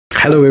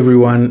Hello,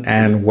 everyone,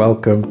 and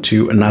welcome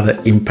to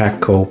another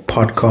Impact Co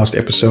podcast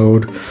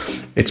episode.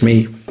 It's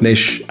me,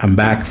 Nish. I'm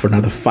back for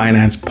another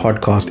finance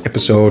podcast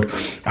episode.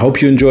 I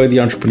hope you enjoyed the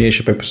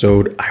entrepreneurship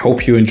episode. I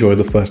hope you enjoyed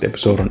the first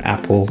episode on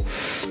Apple.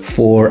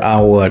 For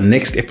our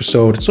next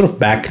episode, it's sort of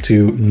back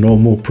to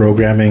normal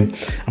programming.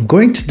 I'm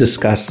going to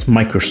discuss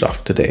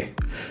Microsoft today.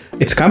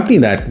 It's a company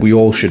that we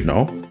all should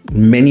know.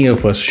 Many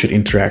of us should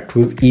interact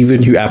with,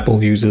 even you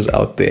Apple users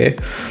out there.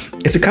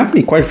 It's a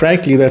company, quite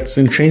frankly, that's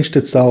entrenched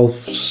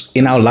itself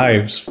in our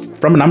lives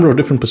from a number of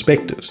different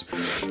perspectives.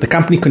 The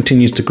company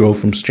continues to grow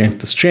from strength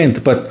to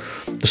strength, but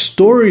the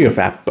story of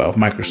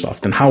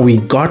Microsoft and how we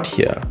got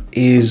here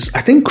is,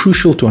 I think,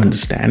 crucial to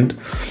understand.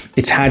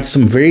 It's had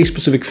some very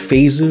specific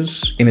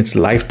phases in its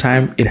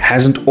lifetime. It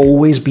hasn't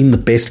always been the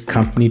best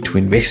company to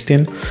invest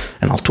in,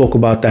 and I'll talk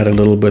about that a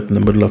little bit in the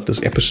middle of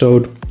this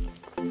episode.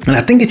 And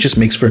I think it just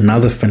makes for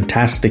another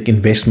fantastic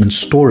investment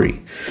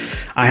story.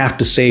 I have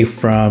to say,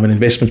 from an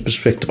investment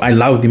perspective, I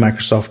love the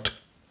Microsoft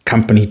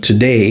company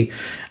today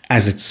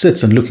as it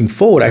sits, and looking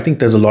forward, I think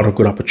there's a lot of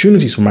good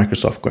opportunities for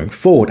Microsoft going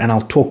forward. And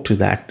I'll talk to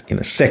that in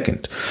a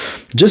second.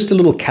 Just a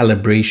little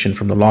calibration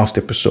from the last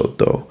episode,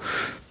 though.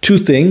 Two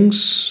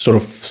things, sort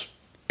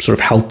of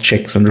health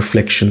checks and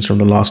reflections from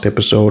the last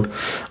episode.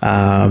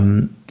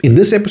 In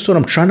this episode,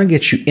 I'm trying to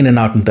get you in and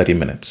out in 30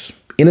 minutes.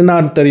 In and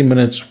out in 30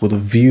 minutes with a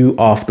view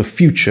of the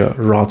future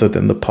rather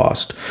than the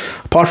past.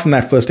 Apart from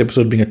that first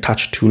episode being a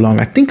touch too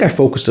long, I think I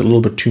focused a little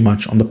bit too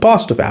much on the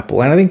past of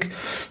Apple. And I think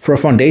for a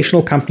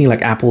foundational company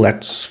like Apple,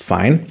 that's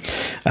fine.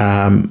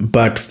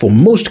 But for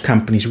most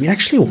companies, we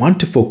actually want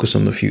to focus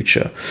on the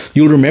future.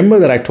 You'll remember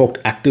that I talked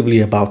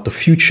actively about the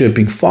future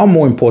being far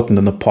more important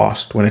than the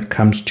past when it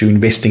comes to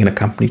investing in a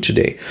company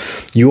today.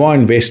 You are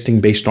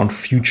investing based on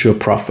future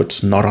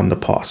profits, not on the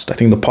past. I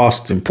think the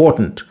past is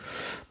important,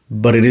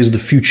 but it is the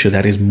future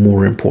that is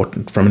more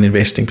important from an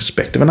investing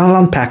perspective. And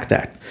I'll unpack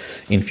that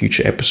in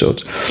future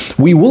episodes.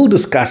 We will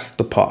discuss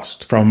the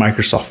past from a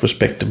Microsoft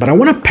perspective, but I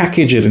want to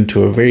package it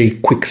into a very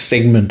quick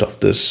segment of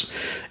this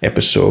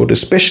episode,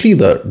 especially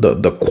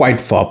the quite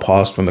far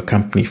past when the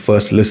company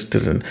first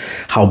listed and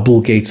how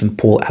Bill Gates and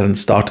Paul Allen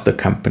started the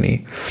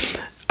company.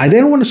 I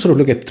then want to sort of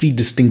look at three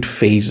distinct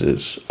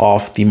phases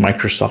of the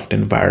Microsoft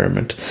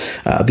environment.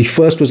 The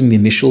first was in the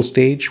initial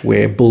stage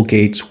where Bill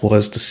Gates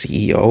was the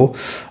CEO.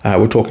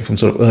 We're talking from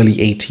sort of early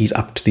 80s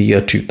up to the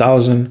year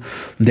 2000.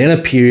 Then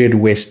a period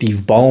where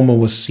Steve Ballmer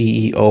was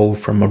CEO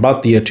from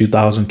about the year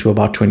 2000 to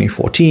about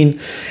 2014.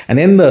 And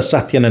then the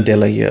Satya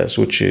Nadella years,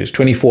 which is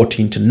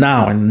 2014 to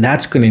now. And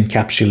that's going to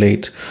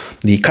encapsulate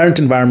the current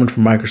environment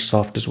for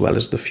Microsoft as well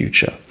as the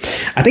future.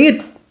 I think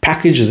it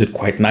packages it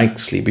quite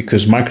nicely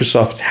because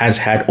Microsoft has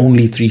had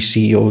only 3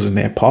 CEOs in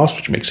their past,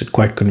 which makes it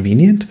quite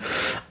convenient.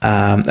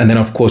 And then,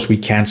 of course, we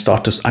can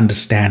start to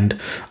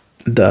understand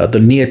the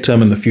near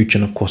term and the future,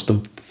 and, of course, the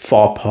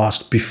far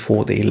past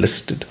before they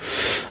listed.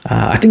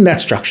 I think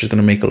that structure is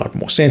going to make a lot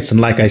more sense.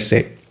 And like I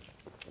say,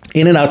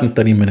 in and out in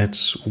 30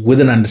 minutes with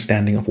an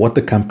understanding of what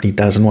the company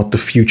does and what the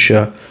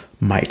future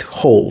might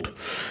hold.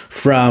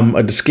 From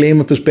a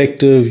disclaimer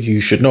perspective,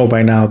 you should know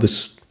by now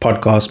this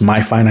podcast,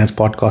 my finance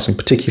podcast in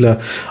particular,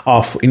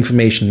 are for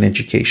information and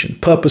education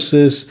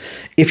purposes.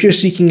 If you're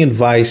seeking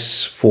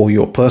advice for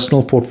your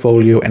personal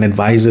portfolio and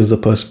advisor is the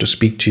person to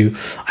speak to,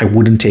 I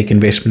wouldn't take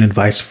investment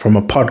advice from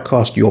a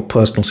podcast. Your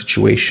personal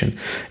situation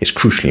is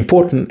crucially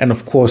important. And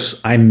of course,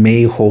 I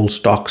may hold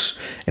stocks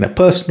in a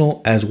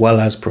personal as well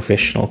as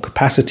professional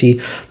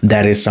capacity.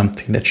 That is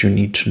something that you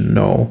need to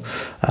know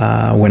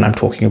when I'm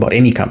talking about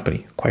any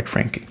company, quite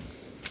frankly.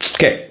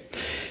 Okay.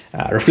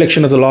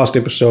 Reflection of the last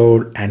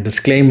episode and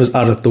disclaimers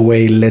out of the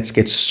way. Let's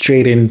get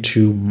straight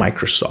into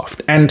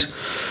Microsoft. And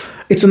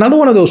it's another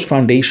one of those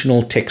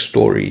foundational tech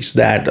stories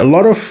that a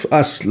lot of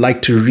us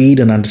like to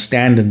read and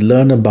understand and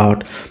learn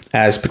about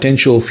as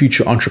potential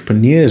future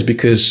entrepreneurs,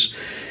 because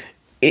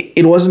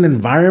it was an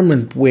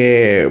environment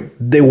where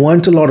there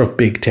weren't a lot of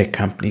big tech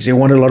companies. There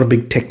weren't a lot of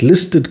big tech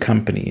listed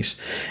companies.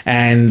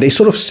 And they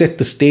sort of set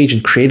the stage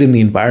and created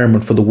the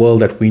environment for the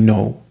world that we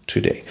know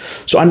today.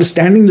 So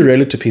understanding the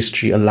relative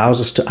history allows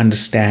us to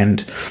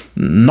understand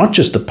not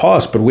just the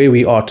past, but where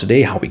we are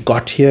today, how we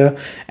got here,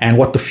 and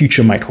what the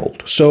future might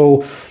hold.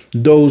 So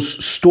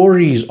those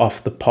stories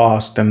of the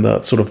past and the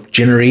sort of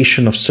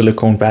generation of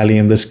Silicon Valley,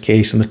 in this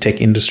case, in the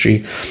tech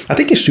industry, I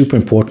think is super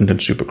important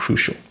and super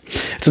crucial.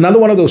 It's another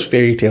one of those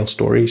fairy tale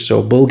stories.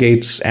 So Bill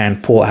Gates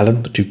and Paul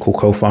Allen, the two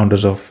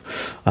co-founders of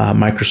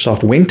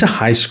Microsoft, went to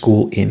high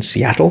school in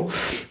Seattle,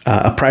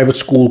 a private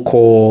school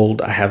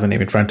called, I have the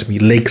name in front of me,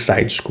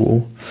 Lakeside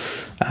School.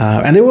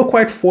 And they were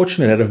quite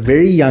fortunate. At a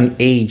very young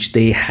age,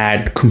 they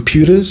had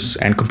computers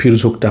and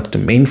computers hooked up to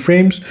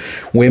mainframes,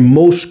 where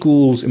most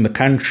schools in the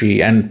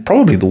country and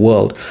probably the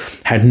world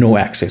had no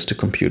access to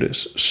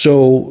computers.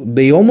 So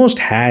they almost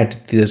had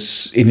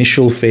this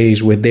initial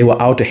phase where they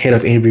were out ahead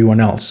of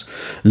everyone else,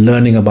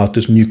 learning about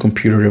this new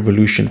computer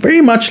revolution,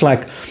 very much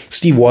like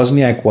Steve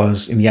Wozniak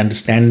was in the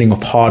understanding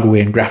of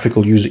hardware and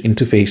graphical user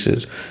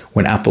interfaces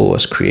when Apple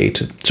was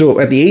created. So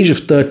at the age of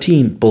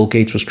 13, Bill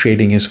Gates was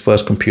creating his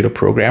first computer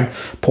program,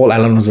 Paul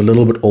Allen was a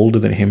little bit older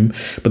than him,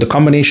 but the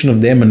combination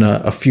of them and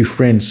a few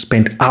friends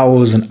spent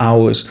hours and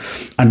hours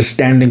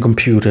understanding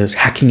computers,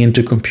 hacking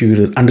into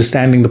computers,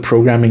 understanding the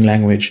programming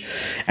language.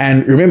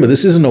 And remember,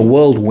 this is in a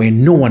world where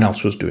no one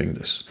else was doing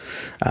this.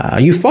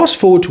 You fast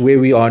forward to where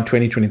we are in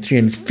 2023,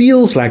 and it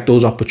feels like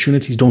those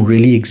opportunities don't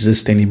really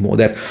exist anymore,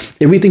 that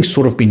everything's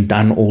sort of been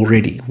done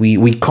already.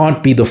 We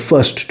can't be the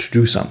first to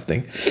do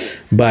something.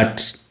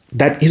 But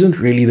that isn't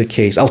really the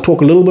case. I'll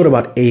talk a little bit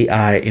about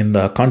AI in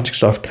the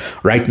context of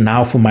right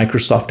now for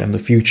Microsoft and the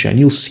future. And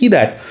you'll see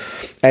that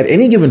at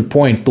any given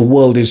point, the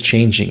world is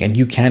changing and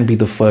you can be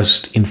the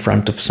first in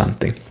front of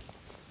something.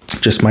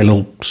 Just my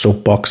little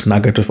soapbox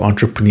nugget of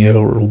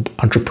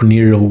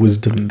entrepreneurial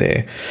wisdom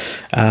there.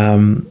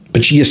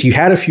 But yes, you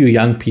had a few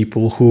young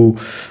people who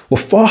were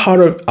far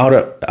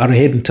out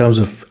ahead in terms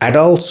of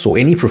adults or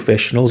any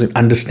professionals in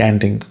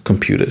understanding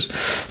computers.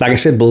 Like I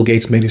said, Bill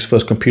Gates made his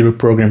first computer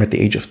program at the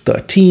age of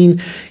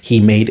 13. He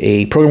made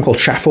a program called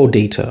Trafo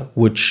Data,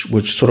 which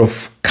sort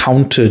of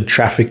counted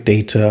traffic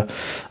data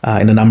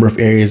in a number of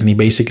areas. And he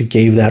basically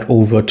gave that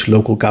over to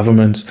local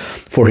governments.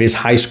 For his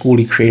high school,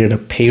 he created a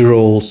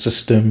payroll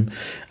system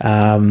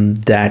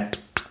that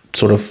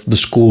sort of the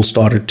school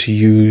started to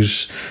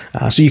use.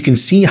 So you can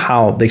see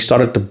how they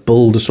started to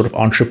build a sort of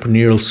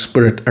entrepreneurial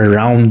spirit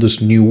around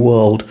this new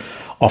world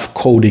of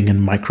coding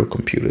and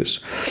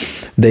microcomputers.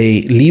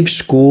 They leave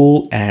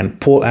school and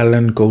Paul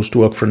Allen goes to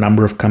work for a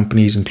number of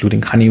companies,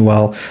 including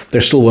Honeywell. They're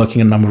still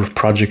working a number of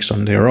projects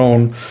on their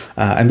own.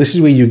 And this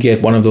is where you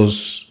get one of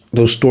those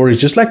stories,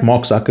 just like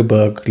Mark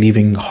Zuckerberg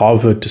leaving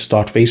Harvard to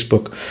start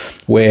Facebook,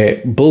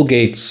 where Bill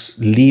Gates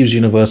leaves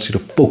university to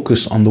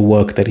focus on the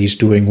work that he's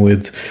doing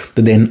with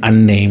the then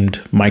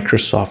unnamed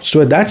Microsoft.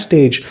 So at that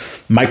stage,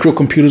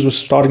 microcomputers were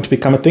starting to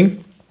become a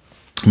thing.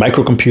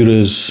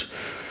 Microcomputers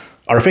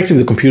are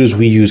effectively the computers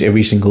we use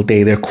every single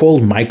day. They're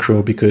called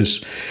micro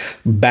because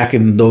back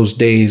in those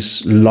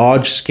days,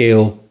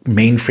 large-scale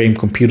mainframe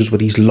computers were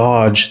these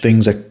large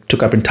things that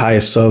took up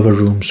entire server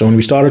rooms. So when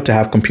we started to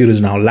have computers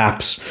in our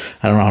laps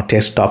and on our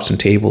desktops and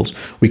tables,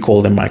 we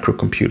call them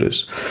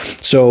microcomputers.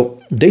 So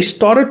they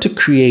started to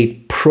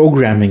create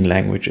programming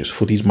languages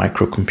for these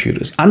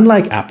microcomputers.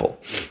 Unlike Apple,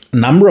 a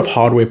number of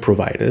hardware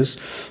providers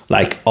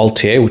like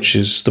Altair, which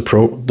is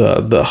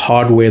the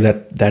hardware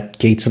that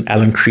Gates and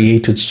Allen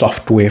created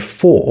software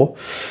for,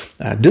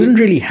 didn't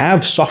really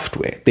have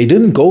software. They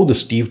didn't go the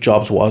Steve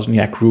Jobs,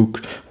 Wozniak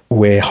route,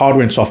 where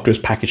hardware and software is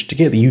packaged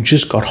together. You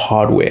just got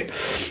hardware.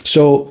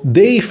 So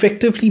they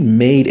effectively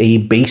made a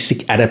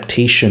basic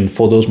adaptation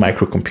for those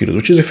microcomputers,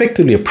 which is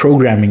effectively a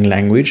programming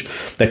language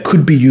that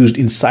could be used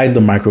inside the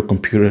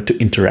microcomputer to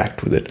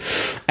interact with it.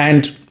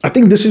 And I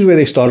think this is where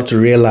they started to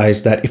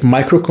realize that if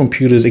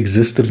microcomputers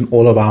existed in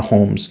all of our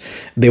homes,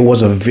 there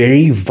was a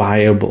very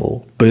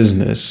viable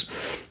business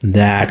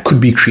that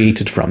could be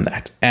created from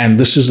that. And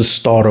this is the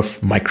start of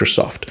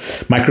Microsoft.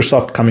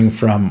 Microsoft coming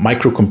from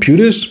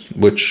microcomputers,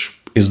 which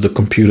is the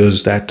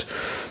computers that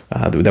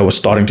were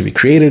starting to be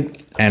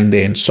created, and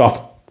then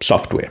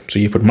software. So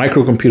you put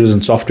microcomputers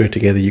and software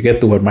together, you get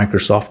the word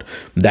Microsoft.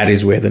 That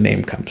is where the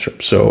name comes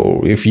from.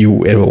 So if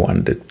you ever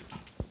wondered.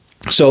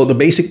 So the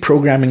basic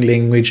programming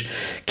language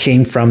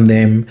came from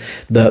them.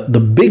 The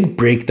big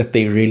break that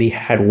they really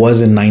had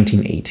was in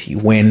 1980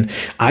 when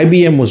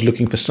IBM was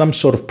looking for some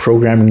sort of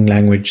programming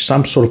language,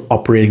 some sort of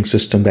operating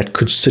system that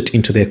could sit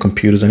into their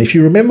computers. And if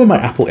you remember my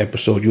Apple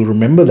episode, you'll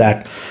remember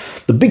that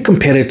the big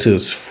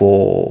competitors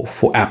for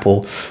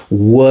Apple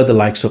were the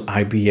likes of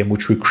IBM,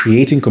 which were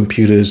creating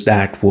computers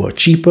that were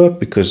cheaper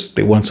because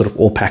they weren't sort of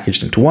all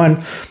packaged into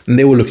one. And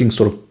they were looking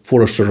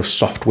for a sort of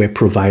software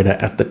provider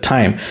at the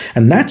time.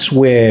 And that's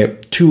where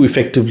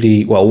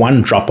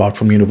one dropout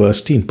from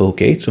university in Bill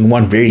Gates and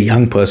one very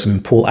young person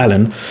in Paul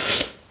Allen,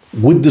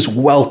 with this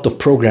wealth of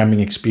programming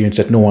experience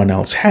that no one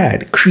else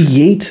had,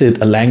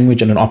 created a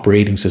language and an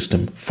operating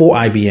system for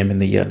IBM in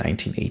the year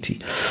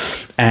 1980.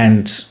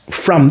 And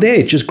from there,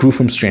 it just grew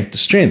from strength to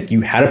strength.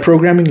 You had a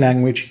programming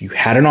language, you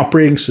had an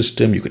operating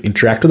system, you could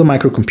interact with a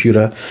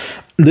microcomputer.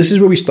 This is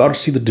where we start to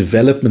see the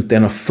development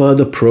then of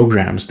further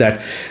programs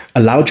that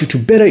allowed you to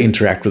better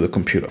interact with a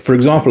computer. For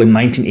example, in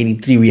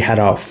 1983, we had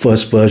our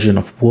first version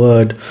of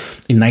Word.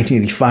 In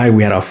 1985,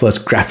 we had our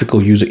first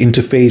graphical user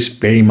interface,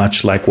 very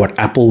much like what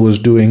Apple was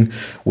doing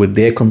with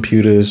their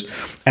computers.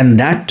 And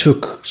that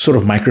took sort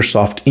of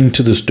Microsoft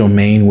into this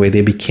domain where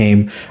they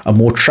became a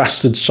more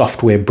trusted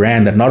software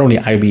brand that not only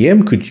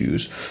IBM could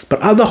use, but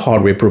other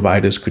hardware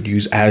providers could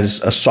use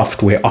as a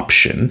software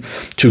option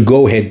to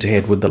go head to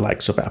head with the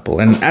likes of Apple.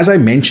 And as I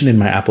mentioned in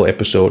my Apple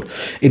episode,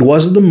 it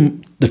was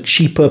the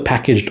cheaper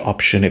packaged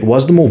option. It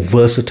was the more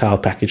versatile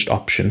packaged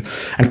option.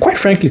 And quite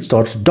frankly, it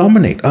started to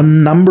dominate. A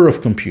number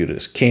of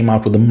computers came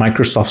out with the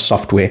Microsoft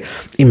software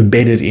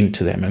embedded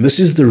into them. And this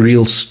is the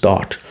real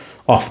start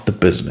of the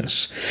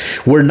business.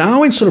 We're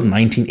now in sort of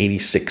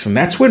 1986, and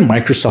that's when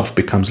Microsoft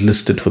becomes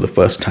listed for the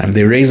first time.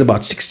 They raise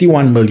about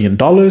 $61 million.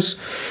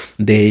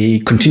 They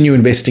continue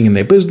investing in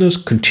their business,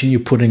 continue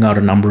putting out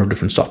a number of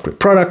different software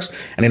products.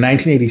 And in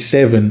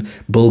 1987,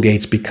 Bill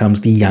Gates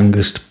becomes the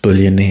youngest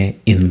billionaire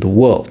in the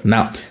world.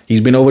 Now,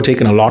 He's been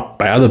overtaken a lot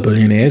by other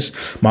billionaires.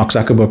 Mark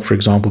Zuckerberg, for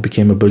example,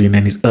 became a billionaire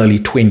in his early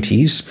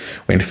 20s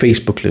when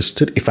Facebook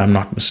listed, if I'm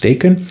not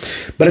mistaken.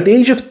 But at the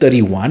age of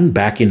 31,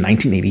 back in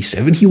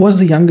 1987, he was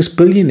the youngest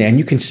billionaire. And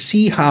you can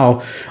see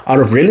how out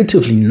of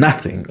relatively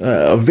nothing,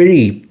 a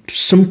very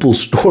simple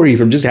story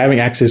from just having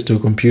access to a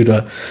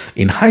computer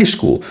in high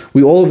school,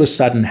 we all of a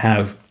sudden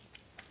have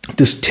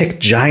this tech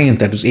giant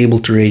that was able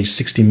to raise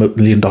 $60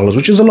 million,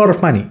 which is a lot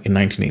of money in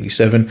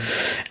 1987,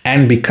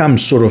 and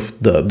becomes sort of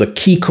the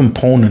key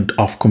component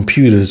of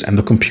computers and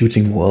the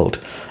computing world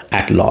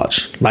at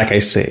large. Like I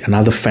say,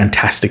 another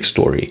fantastic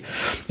story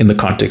in the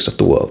context of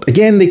the world.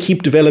 Again, they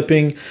keep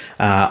developing.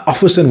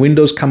 Office and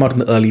Windows come out in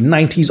the early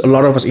 90s. A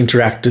lot of us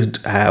interacted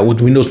with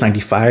Windows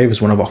 95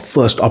 as one of our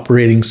first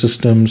operating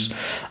systems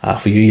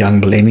for you young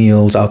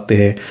millennials out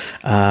there.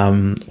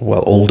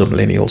 Older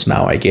millennials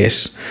now, I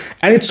guess.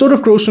 And it sort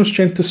of grows from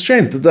strength to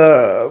strength.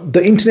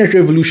 The internet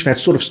revolution had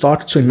sort of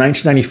started. So in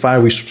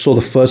 1995, we saw the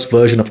first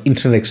version of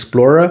Internet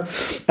Explorer.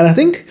 And I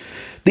think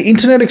the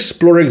Internet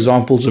Explorer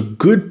example is a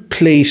good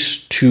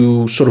place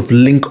to sort of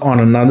link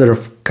on another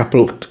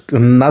couple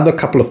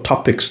of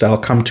topics that I'll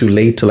come to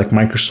later, like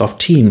Microsoft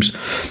Teams,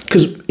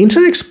 because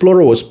Internet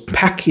Explorer was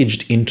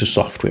packaged into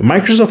software.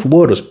 Microsoft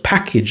Word was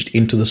packaged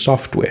into the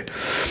software,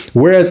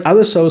 whereas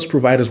other service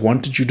providers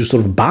wanted you to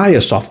sort of buy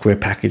a software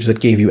package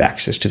that gave you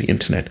access to the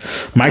internet.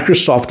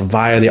 Microsoft,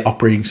 via their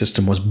operating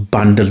system, was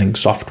bundling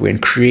software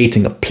and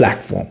creating a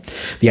platform.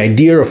 The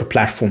idea of a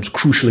platform is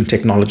crucial in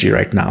technology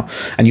right now,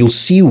 and you'll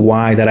see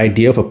why that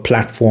idea of a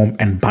platform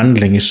and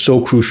bundling is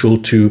so crucial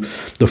to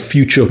the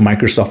future of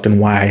Microsoft and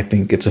why I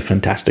think it's a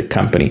fantastic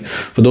company.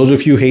 For those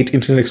of you who hate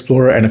Internet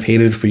Explorer and have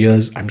hated it for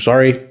years, I'm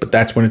sorry, but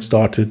that's when it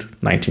started,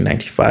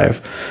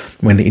 1995,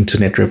 when the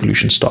internet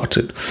revolution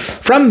started.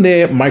 From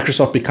there,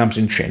 Microsoft becomes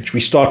entrenched.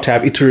 We start to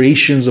have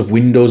iterations of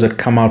Windows that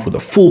come out with a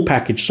full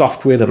package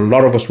software that a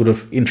lot of us would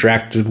have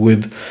interacted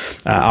with.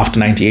 After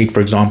 98, for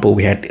example,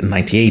 we had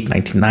 98,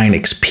 99,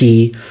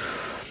 XP.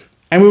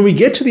 And when we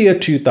get to the year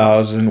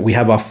 2000, we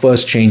have our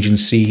first change in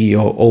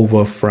CEO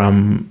over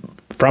from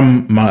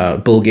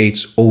Bill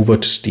Gates over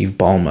to Steve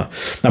Ballmer.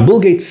 Now, Bill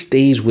Gates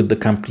stays with the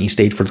company,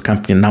 stayed for the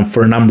company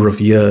for a number of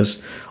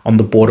years on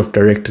the board of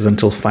directors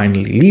until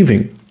finally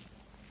leaving.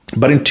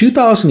 But in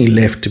 2000, he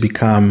left to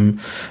become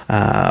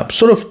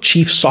sort of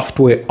chief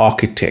software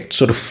architect,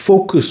 sort of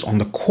focus on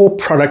the core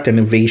product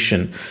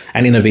innovation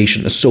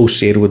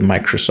associated with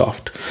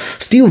Microsoft.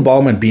 Steve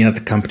Ballmer had been at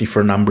the company for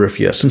a number of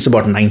years. Since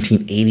about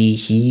 1980,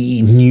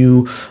 he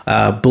knew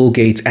Bill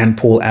Gates and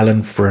Paul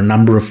Allen for a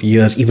number of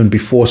years. Even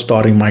before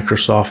starting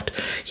Microsoft,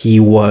 he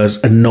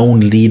was a known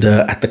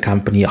leader at the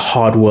company, a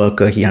hard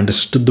worker. He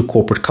understood the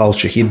corporate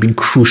culture. He had been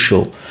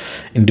crucial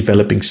in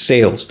developing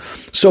sales.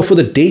 So for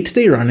the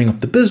day-to-day running of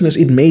the business,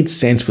 it made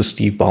sense for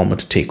Steve Ballmer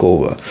to take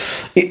over.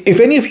 If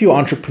any of you are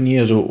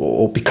entrepreneurs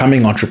or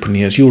becoming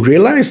entrepreneurs, you'll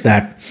realize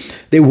that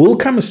there will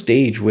come a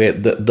stage where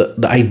the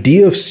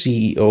idea of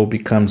CEO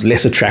becomes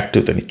less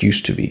attractive than it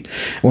used to be.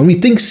 When we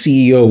think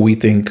CEO, we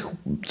think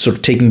sort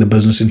of taking the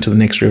business into the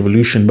next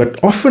revolution.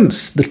 But often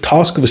the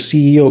task of a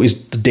CEO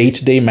is the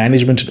day-to-day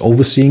management and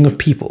overseeing of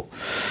people.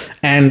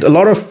 And a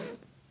lot of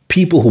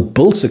people who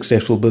build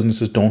successful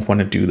businesses don't want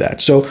to do that.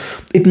 So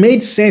it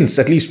made sense,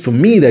 at least for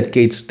me, that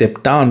Gates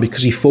stepped down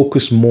because he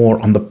focused more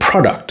on the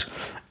product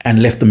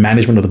and left the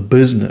management of the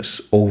business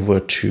over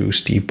to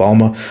Steve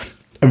Ballmer.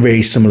 A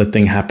very similar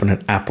thing happened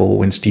at Apple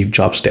when Steve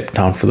Jobs stepped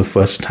down for the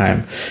first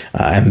time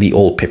and the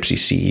old Pepsi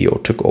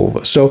CEO took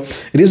over. So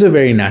it is a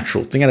very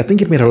natural thing, and I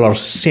think it made a lot of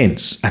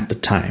sense at the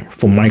time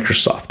for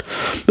Microsoft.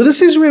 But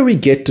this is where we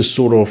get to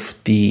sort of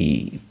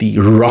the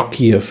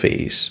rockier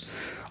phase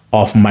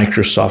of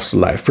Microsoft's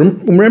life.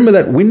 Remember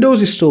that Windows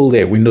is still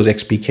there. Windows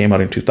XP came out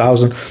in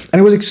 2000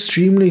 and it was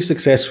extremely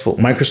successful.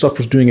 Microsoft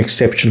was doing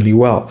exceptionally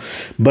well.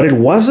 But it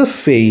was a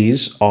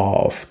phase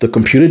of the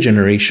computer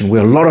generation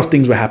where a lot of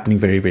things were happening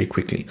very, very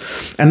quickly.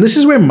 And this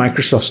is where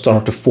Microsoft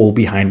started to fall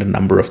behind a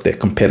number of their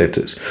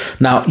competitors.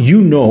 Now, you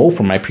know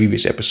from my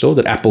previous episode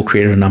that Apple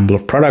created a number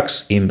of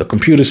products in the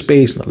computer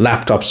space, in the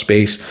laptop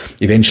space,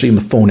 eventually in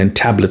the phone and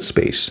tablet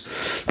space.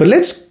 But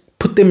let's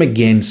put them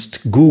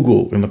against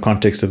Google in the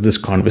context of this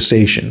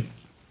conversation.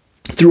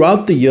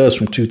 Throughout the years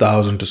from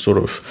 2000 to sort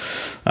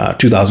of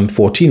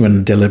 2014,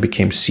 when Nadella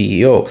became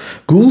CEO,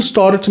 Google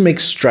started to make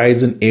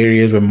strides in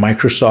areas where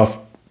Microsoft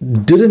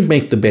didn't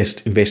make the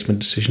best investment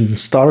decisions and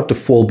started to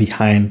fall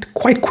behind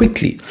quite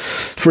quickly.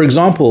 For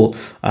example,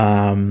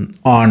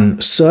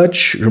 on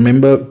search,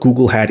 remember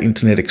Google had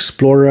Internet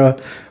Explorer.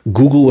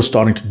 Google was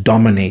starting to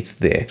dominate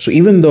there. So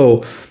even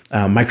though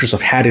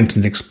Microsoft had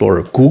Internet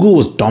Explorer, Google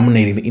was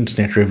dominating the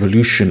internet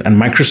revolution,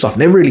 and Microsoft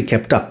never really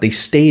kept up. They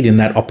stayed in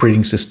that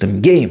operating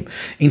system game.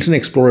 Internet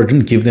Explorer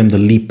didn't give them the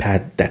leap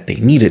pad that they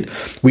needed.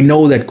 We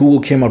know that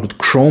Google came out with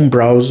Chrome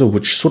browser,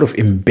 which sort of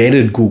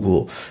embedded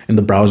Google in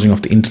the browsing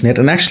of the internet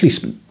and actually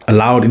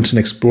allowed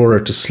Internet Explorer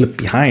to slip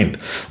behind,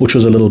 which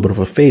was a little bit of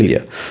a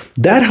failure.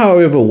 That,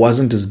 however,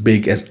 wasn't as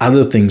big as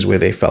other things where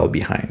they fell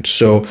behind.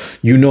 So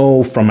you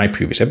know from my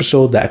previous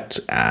episode that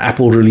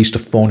Apple released a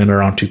phone in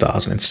around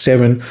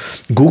 2007.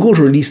 Google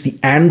released the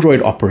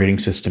Android operating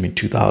system in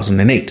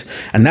 2008.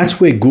 And that's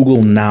where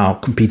Google now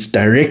competes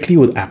directly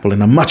with Apple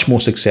in a much more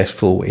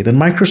successful way than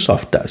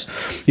Microsoft does.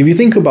 If you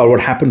think about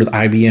what happened with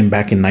IBM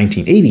back in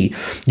 1980,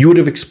 you would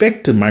have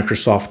expected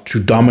Microsoft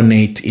to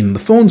dominate in the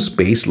phone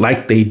space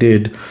like they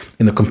did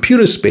in the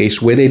computer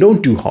space, where they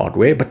don't do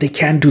hardware, but they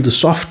can do the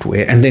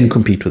software and then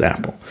compete with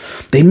Apple.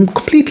 They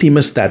completely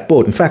missed that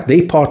boat. In fact,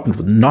 they partnered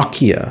with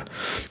Nokia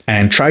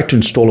and tried to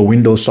install a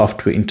Windows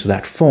software into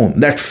that phone.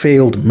 That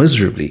failed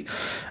miserably.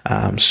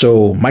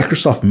 So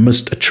Microsoft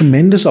missed a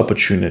tremendous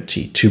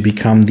opportunity to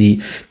become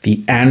the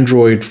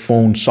Android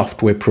phone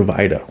software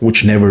provider,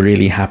 which never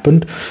really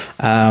happened.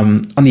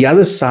 On the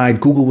other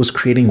side, Google was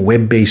creating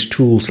web-based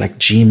tools like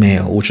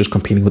Gmail, which was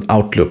competing with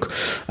Outlook,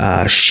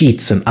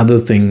 Sheets, and other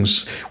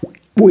things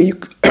where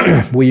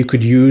you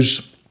could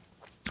use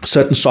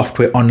certain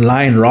software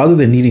online rather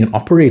than needing an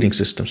operating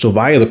system. So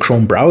via the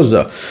Chrome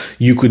browser,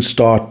 you could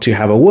start to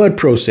have a word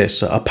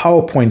processor, a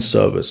PowerPoint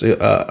service,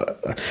 a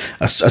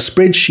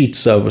spreadsheet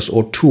service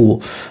or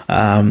tool.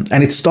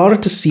 And it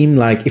started to seem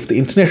like if the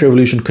internet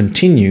revolution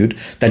continued,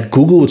 that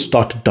Google would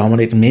start to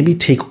dominate and maybe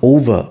take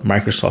over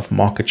Microsoft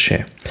market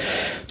share.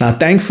 Now,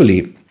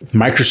 thankfully,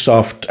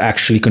 Microsoft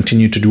actually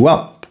continued to do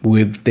well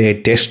with their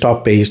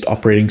desktop-based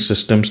operating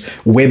systems.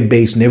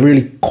 Web-based never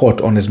really caught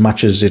on as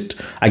much as it,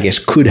 I guess,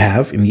 could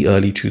have in the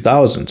early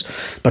 2000s.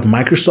 But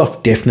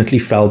Microsoft definitely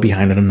fell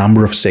behind in a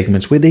number of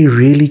segments where they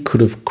really could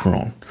have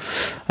grown.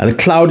 The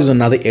cloud is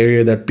another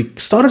area that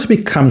started to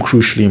become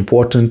crucially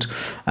important.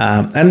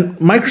 And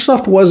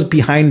Microsoft was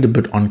behind a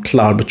bit on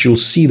cloud, but you'll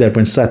see that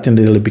when Satya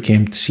Nadella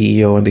became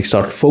CEO and they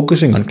started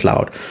focusing on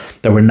cloud,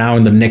 that we're now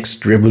in the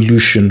next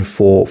revolution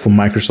for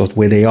Microsoft,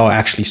 where they are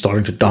actually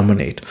starting to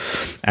dominate.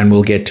 And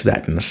we'll get to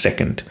that in a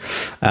second.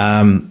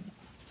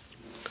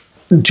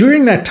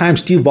 During that time,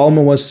 Steve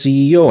Ballmer was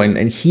CEO,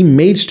 and he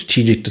made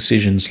strategic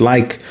decisions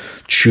like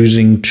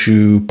choosing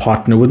to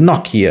partner with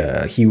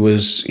Nokia. He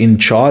was in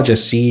charge as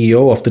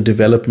CEO of the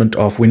development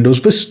of Windows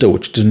Vista,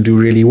 which didn't do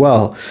really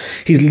well.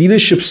 His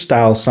leadership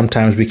style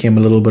sometimes became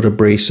a little bit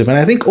abrasive. And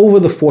I think over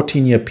the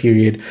 14-year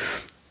period,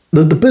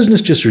 the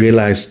business just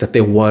realized that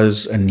there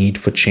was a need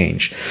for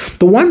change.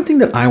 The one thing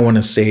that I want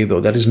to say,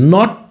 though, that is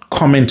not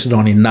commented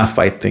on enough,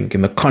 I think,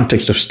 in the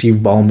context of Steve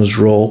Ballmer's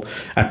role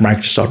at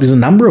Microsoft is a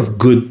number of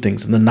good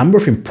things and the number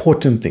of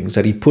important things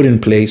that he put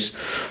in place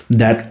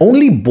that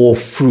only bore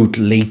fruit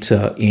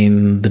later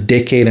in the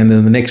decade and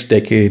then the next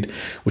decade,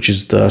 which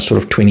is the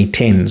sort of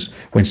 2010s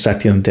when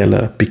Satya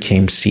Nadella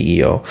became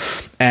CEO.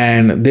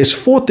 And there's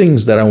four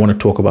things that I want to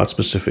talk about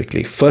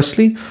specifically.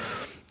 Firstly,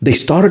 they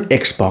started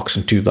Xbox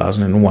in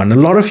 2001. A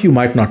lot of you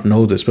might not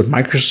know this, but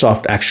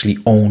Microsoft actually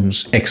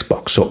owns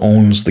Xbox, so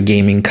owns the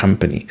gaming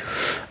company.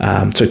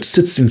 So it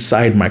sits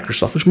inside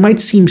Microsoft, which might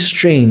seem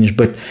strange,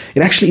 but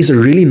it actually is a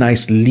really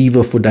nice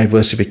lever for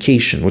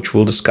diversification, which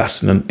we'll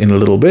discuss in a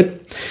little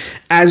bit.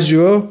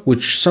 Azure,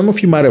 which some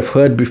of you might have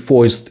heard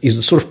before, is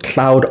the sort of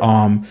cloud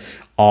arm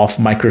of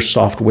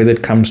Microsoft, whether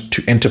it comes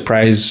to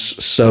enterprise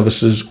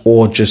services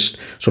or just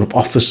sort of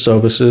office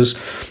services.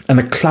 And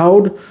the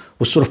cloud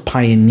was sort of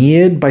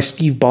pioneered by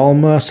Steve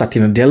Ballmer.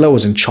 Satya Nadella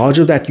was in charge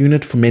of that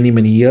unit for many,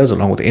 many years,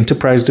 along with the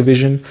enterprise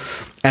division.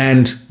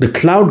 And the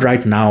cloud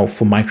right now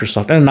for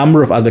Microsoft and a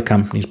number of other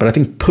companies, but I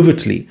think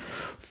pivotally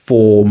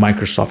for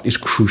Microsoft, is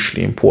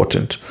crucially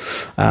important.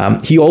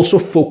 He also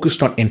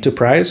focused on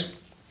enterprise.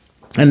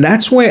 And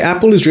that's where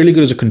Apple is really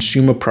good as a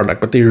consumer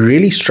product, but they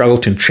really struggle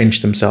to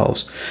entrench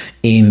themselves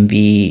in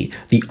the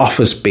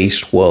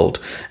office-based world.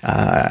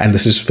 And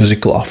this is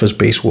physical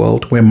office-based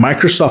world, where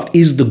Microsoft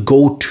is the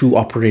go-to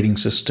operating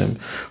system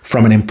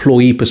from an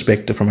employee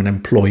perspective, from an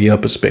employer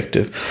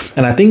perspective.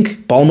 And I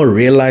think Ballmer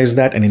realized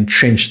that and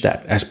entrenched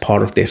that as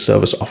part of their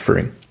service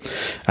offering.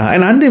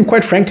 And under him,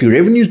 quite frankly,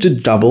 revenues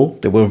did double.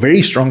 There were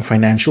very strong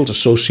financials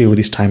associated with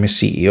his time as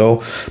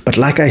CEO. But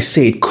like I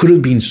say, it could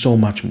have been so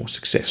much more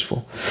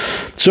successful.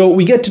 So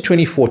we get to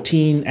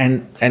 2014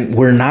 and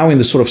we're now in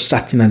the sort of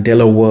Satya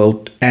Nadella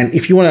world. And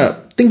if you want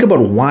to think about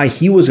why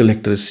he was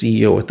elected as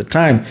CEO at the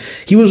time,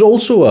 he was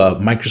also a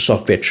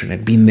Microsoft veteran,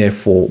 had been there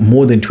for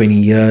more than 20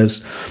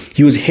 years.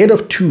 He was head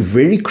of two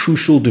very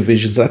crucial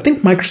divisions that I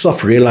think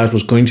Microsoft realized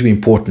was going to be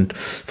important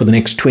for the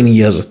next 20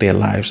 years of their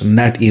lives. And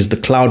that is the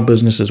cloud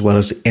business as well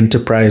as the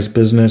enterprise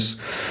business.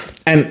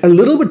 And a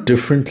little bit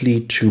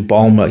differently to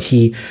Ballmer,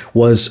 he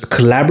was a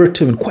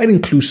collaborative and quite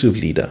inclusive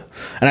leader.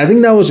 And I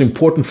think that was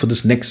important for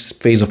this next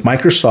phase of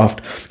Microsoft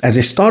as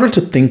they started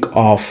to think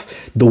of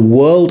the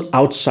world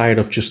outside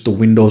of just the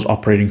Windows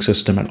operating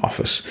system and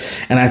Office.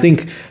 And I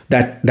think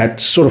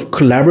that sort of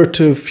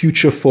collaborative,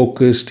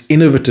 future-focused,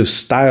 innovative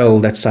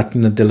style that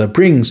Satya Nadella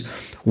brings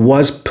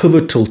was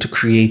pivotal to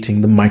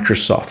creating the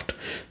Microsoft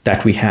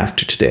that we have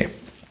to today.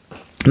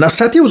 Now,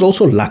 Satya was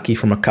also lucky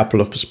from a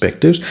couple of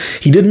perspectives.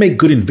 He did make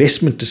good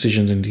investment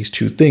decisions in these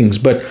two things,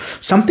 but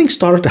something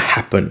started to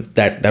happen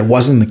that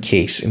wasn't the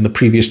case in the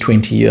previous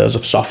 20 years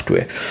of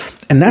software.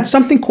 And that's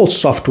something called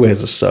software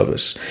as a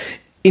service.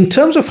 In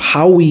terms of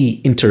how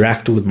we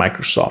interact with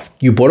Microsoft,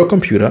 you bought a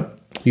computer,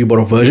 you bought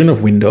a version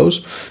of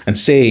Windows, and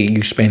say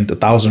you spent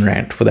 1,000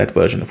 Rand for that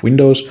version of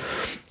Windows.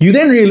 You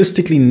then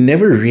realistically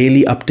never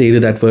really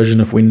updated that version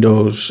of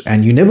Windows,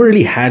 and you never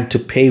really had to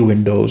pay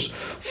Windows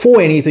for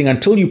anything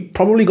until you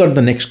probably got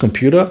the next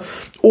computer,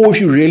 or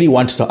if you really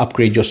wanted to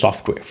upgrade your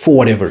software for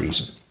whatever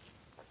reason.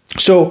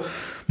 So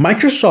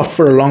Microsoft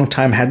for a long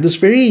time had this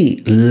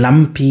very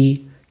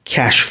lumpy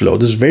cash flow,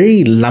 this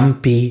very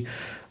lumpy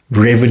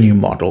revenue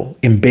model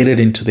embedded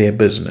into their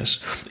business.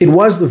 It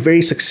was the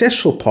very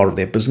successful part of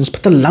their business,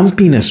 but the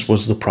lumpiness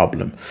was the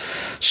problem.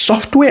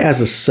 Software as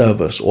a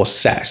service, or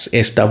SaaS,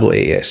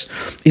 SaaS,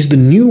 is the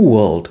new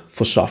world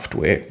for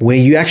software where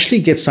you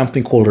actually get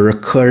something called a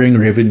recurring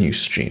revenue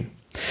stream.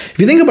 If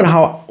you think about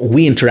how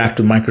we interact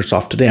with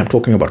Microsoft today, I'm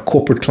talking about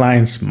corporate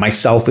clients,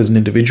 myself as an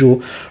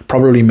individual,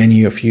 probably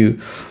many of you,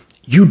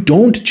 you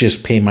don't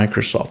just pay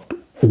Microsoft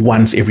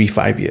once every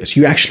 5 years.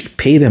 You actually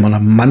pay them on a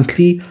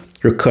monthly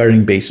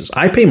recurring basis.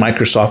 I pay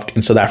Microsoft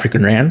in South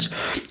African rands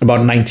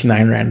about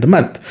 99 Rand a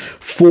month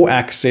for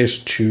access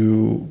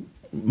to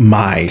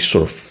my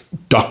sort of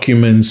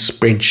documents,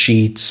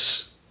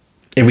 spreadsheets,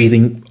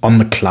 everything on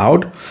the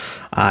cloud.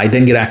 I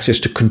then get access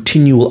to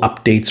continual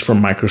updates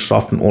from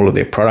Microsoft and all of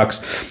their products.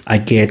 I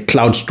get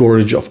cloud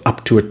storage of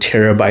up to 1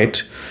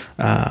 terabyte.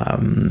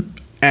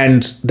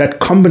 And that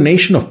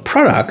combination of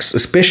products,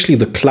 especially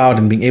the cloud,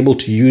 and being able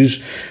to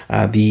use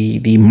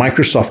the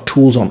Microsoft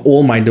tools on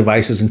all my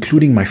devices,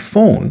 including my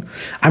phone,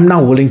 I'm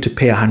now willing to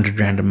pay 100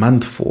 Rand a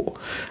month for,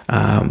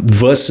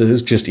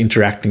 versus just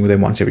interacting with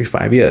them once every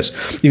 5 years.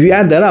 If you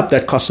add that up,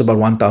 that costs about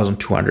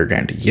 1,200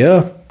 Rand a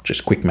year.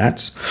 Just quick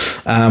maths.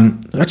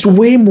 That's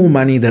way more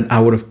money than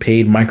I would have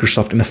paid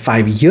Microsoft in a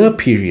 5-year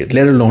period,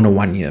 let alone a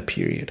 1-year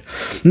period.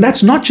 And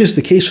that's not just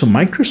the case for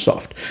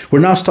Microsoft. We're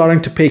now starting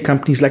to pay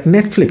companies like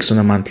Netflix on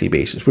a monthly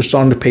basis. We're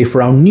starting to pay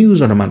for our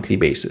news on a monthly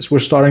basis. We're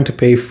starting to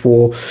pay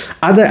for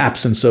other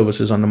apps and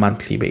services on a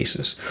monthly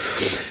basis.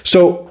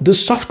 So the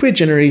software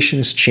generation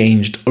has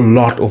changed a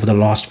lot over the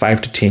last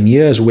 5 to 10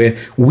 years, where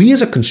we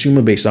as a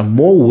consumer base are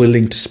more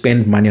willing to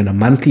spend money on a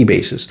monthly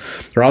basis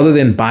rather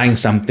than buying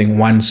something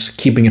once,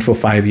 keeping it for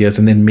 5 years,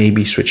 and then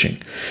maybe switching.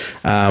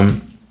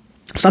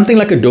 Something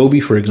like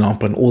Adobe, for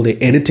example, and all their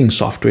editing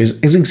software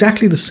is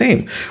exactly the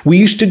same. We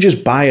used to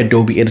just buy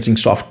Adobe editing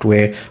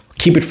software,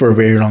 keep it for a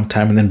very long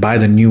time, and then buy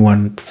the new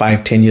one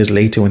 5-10 years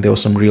later when there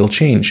was some real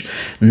change.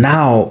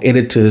 Now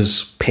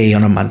editors pay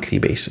on a monthly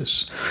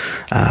basis.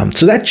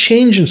 So that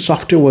change in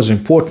software was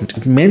important.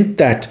 It meant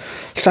that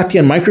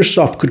Satya and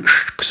Microsoft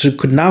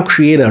could now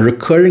create a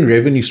recurring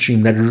revenue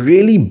stream that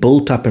really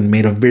built up and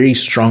made a very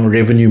strong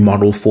revenue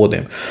model for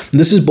them. And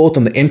this is both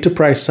on the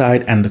enterprise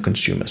side and the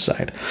consumer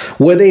side.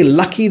 Were they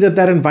lucky that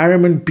that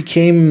environment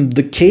became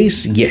the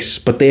case? Yes,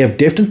 but they have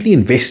definitely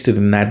invested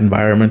in that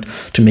environment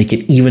to make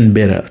it even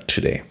better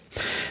today.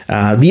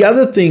 The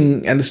other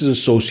thing, and this is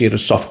associated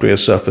with software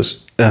as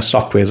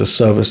a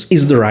service,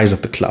 is the rise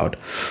of the cloud.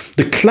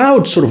 The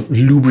cloud sort of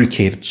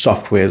lubricated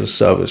software as a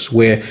service,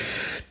 where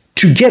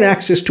to get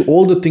access to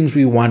all the things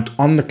we want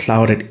on the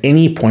cloud at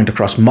any point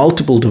across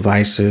multiple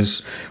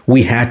devices,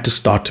 we had to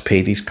start to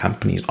pay these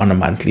companies on a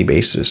monthly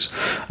basis.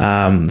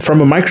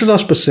 From a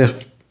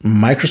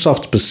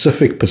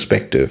Microsoft-specific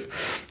perspective,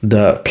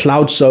 the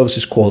cloud service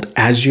is called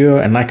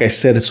Azure. And like I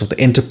said, it's for the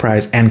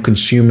enterprise and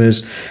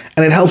consumers.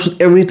 And it helps with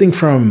everything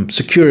from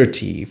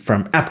security,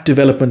 from app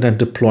development and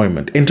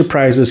deployment.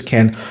 Enterprises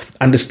can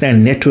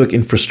understand network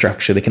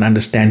infrastructure. They can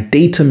understand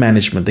data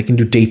management. They can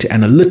do data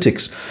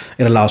analytics.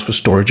 It allows for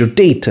storage of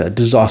data,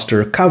 disaster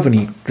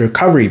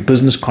recovery,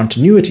 business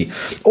continuity.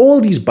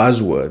 All these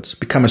buzzwords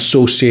become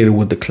associated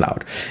with the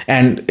cloud.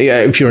 And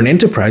if you're an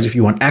enterprise, if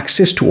you want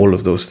access to all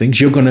of those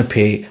things, you're going to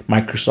pay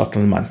Microsoft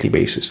on a monthly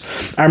basis.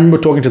 I remember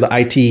talking to the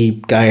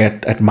IT guy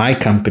at my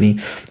company,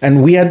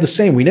 and we had the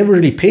same. We never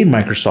really paid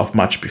Microsoft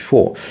much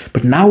before,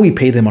 but now we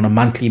pay them on a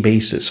monthly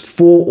basis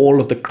for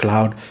all of the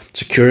cloud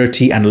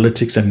security,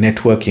 analytics, and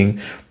networking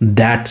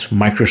that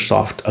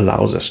Microsoft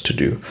allows us to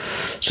do.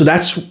 So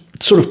that's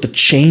sort of the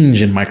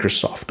change in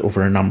Microsoft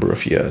over a number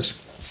of years.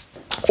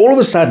 All of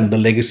a sudden, the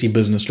legacy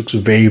business looks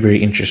very,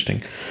 very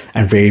interesting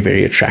and very,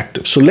 very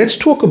attractive. So let's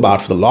talk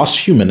about, for the last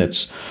few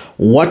minutes,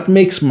 what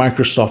makes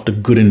Microsoft a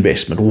good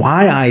investment,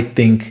 why I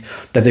think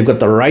that they've got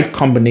the right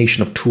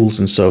combination of tools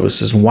and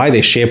services, and why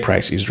their share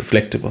price is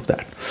reflective of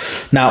that.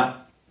 Now,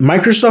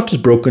 Microsoft is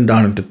broken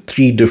down into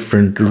 3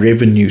 different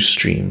revenue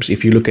streams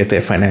if you look at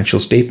their financial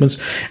statements,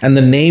 and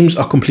the names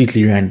are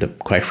completely random,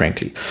 quite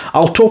frankly.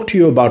 I'll talk to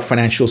you about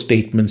financial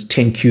statements,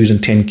 10Qs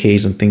and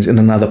 10Ks and things in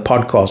another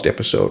podcast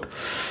episode.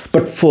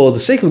 But for the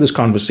sake of this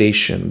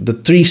conversation, the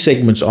 3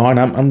 segments are, and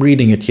I'm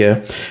reading it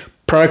here: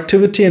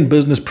 productivity and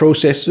business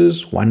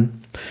processes,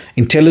 1;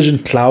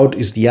 intelligent cloud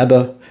is the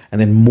other; and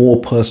then more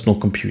personal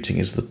computing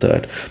is the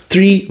third.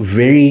 Three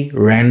very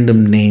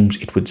random names,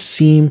 it would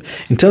seem.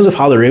 In terms of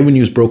how the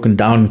revenue is broken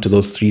down into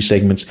those three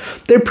segments,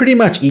 they're pretty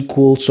much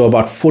equal. So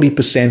about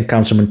 40%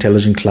 comes from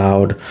intelligent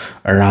cloud,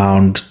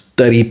 around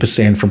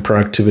 30% from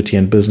productivity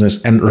and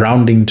business, and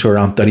rounding to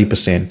around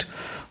 30%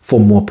 for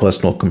more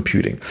personal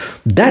computing.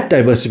 That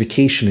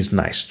diversification is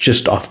nice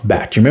just off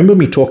bat. You remember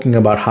me talking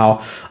about how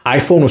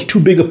iPhone was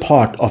too big a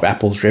part of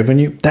Apple's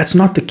revenue? That's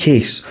not the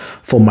case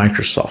for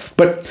Microsoft.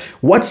 But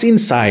what's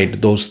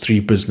inside those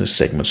three business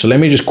segments? So let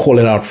me just call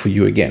it out for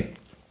you again.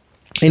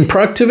 In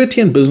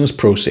productivity and business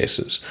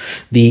processes,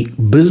 the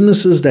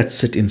businesses that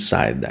sit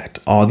inside that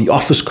are the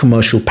Office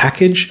commercial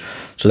package.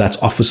 So that's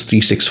Office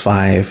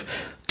 365,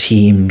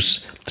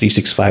 Teams,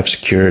 365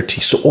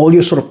 security. So all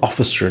your sort of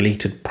office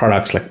related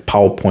products like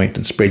PowerPoint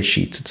and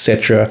spreadsheets,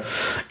 etc.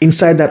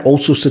 Inside that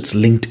also sits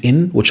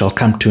LinkedIn, which I'll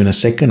come to in a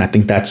second. I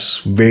think that's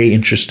very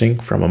interesting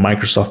from a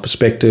Microsoft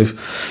perspective,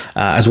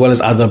 as well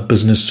as other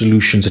business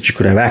solutions that you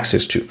could have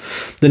access to.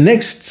 The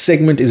next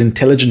segment is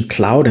intelligent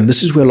cloud, and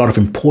this is where a lot of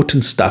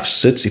important stuff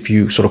sits, if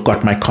you sort of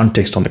got my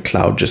context on the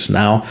cloud just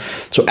now.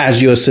 So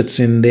Azure sits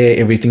in there,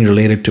 everything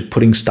related to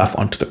putting stuff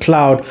onto the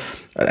cloud.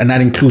 And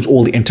that includes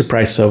all the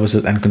enterprise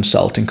services and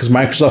consulting, because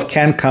Microsoft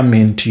can come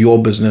into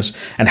your business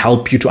and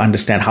help you to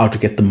understand how to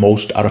get the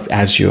most out of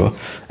Azure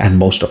and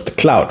most of the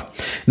cloud.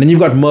 And then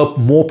you've got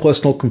more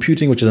personal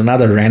computing, which is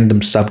another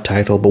random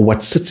subtitle. But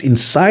what sits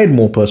inside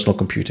more personal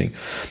computing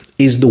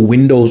is the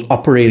Windows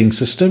operating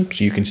system.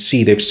 So you can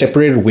see they've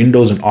separated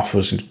Windows and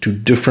Office into two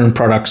different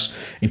products,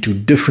 into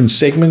different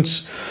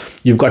segments.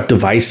 You've got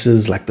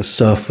devices like the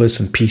Surface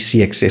and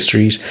PC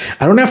accessories.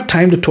 I don't have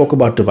time to talk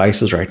about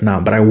devices right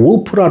now, but I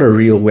will put out a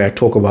reel where I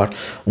talk about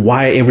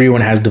why everyone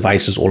has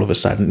devices all of a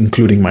sudden,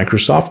 including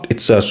Microsoft.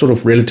 It's a sort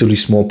of relatively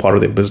small part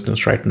of their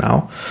business right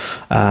now.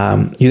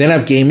 You then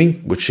have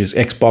gaming, which is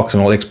Xbox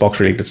and all Xbox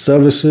related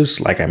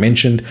services. Like I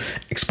mentioned,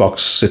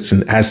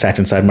 Xbox has sat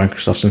inside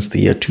Microsoft since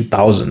the year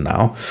 2000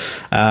 now.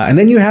 And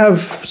then you have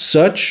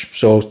search,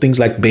 so things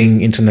like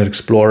Bing, Internet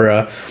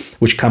Explorer,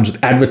 which comes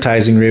with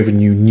advertising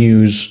revenue,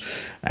 news,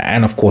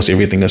 and of course,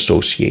 everything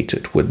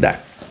associated with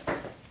that.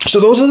 So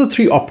those are the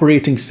three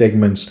operating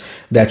segments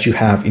that you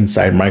have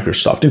inside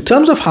Microsoft. In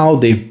terms of how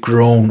they've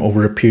grown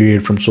over a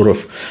period from sort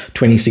of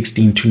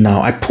 2016 to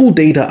now, I pulled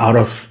data out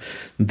of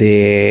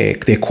their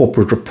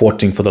corporate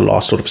reporting for the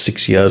last sort of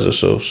 6 years or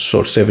so,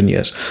 sort of 7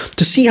 years,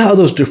 to see how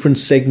those different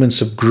segments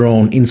have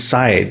grown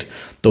inside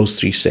those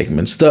three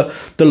segments. The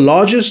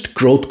largest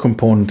growth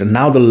component and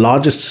now the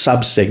largest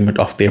subsegment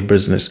of their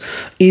business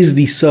is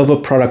the server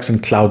products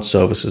and cloud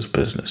services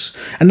business.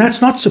 And that's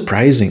not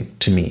surprising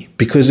to me,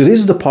 because it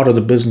is the part of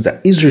the business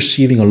that is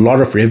receiving a lot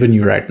of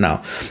revenue right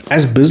now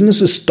as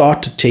businesses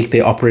start to take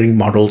their operating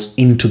models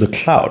into the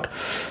cloud.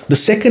 The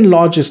second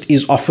largest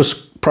is Office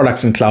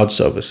products and cloud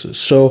services.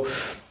 So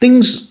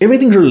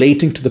everything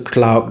relating to the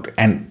cloud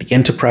and the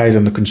enterprise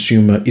and the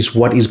consumer is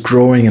what is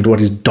growing and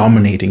what is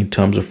dominating in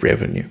terms of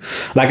revenue.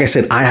 Like I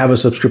said, I have a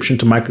subscription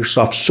to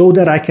Microsoft so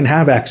that I can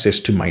have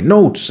access to my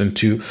notes and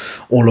to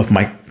all of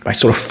my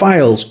sort of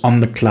files on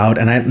the cloud,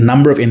 and a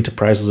number of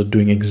enterprises are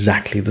doing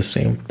exactly the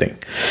same thing.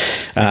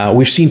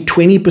 We've seen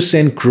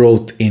 20%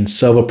 growth in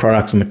server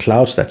products in the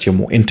cloud, so that's your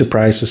more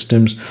enterprise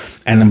systems,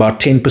 and about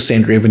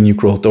 10% revenue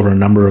growth over a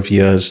number of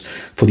years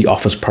for the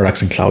Office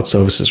products and cloud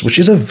services, which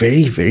is a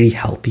very, very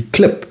healthy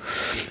clip.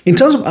 In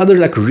terms of other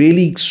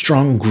really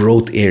strong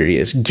growth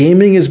areas,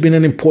 gaming has been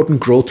an important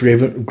growth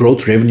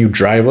revenue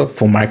driver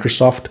for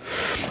Microsoft.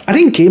 I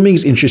think gaming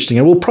is interesting,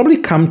 and we'll probably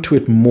come to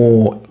it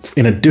more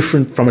from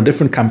a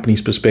different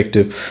company's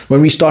perspective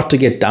when we start to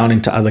get down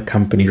into other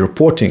company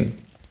reporting.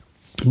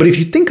 But if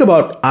you think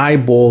about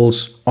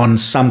eyeballs on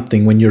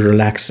something when you're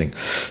relaxing,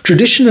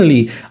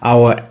 traditionally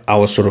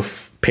our sort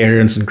of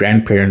parents and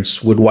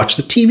grandparents would watch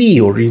the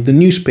TV or read the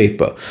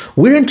newspaper.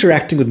 We're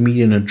interacting with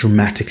media in a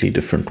dramatically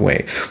different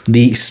way.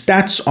 The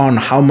stats on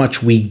how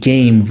much we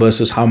game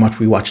versus how much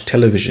we watch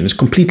television is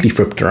completely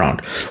flipped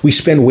around. We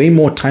spend way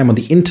more time on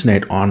the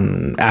internet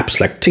on apps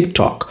like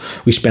TikTok.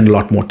 We spend a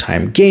lot more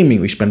time gaming.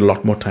 We spend a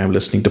lot more time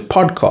listening to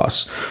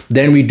podcasts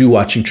than we do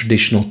watching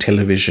traditional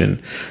television.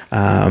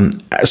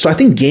 So I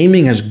think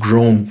gaming has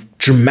grown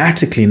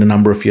dramatically in a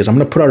number of years. I'm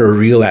going to put out a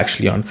reel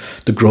actually on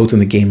the growth in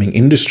the gaming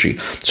industry.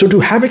 So to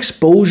have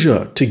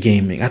exposure to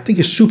gaming, I think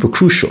is super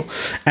crucial.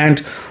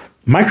 And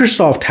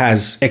Microsoft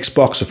has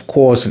Xbox, of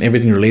course, and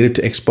everything related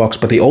to Xbox,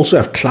 but they also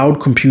have cloud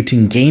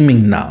computing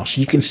gaming now.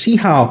 So you can see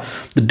how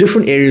the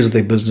different areas of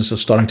their business are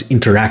starting to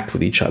interact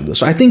with each other.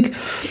 So I think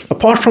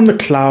apart from the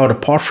cloud,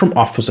 apart from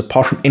Office,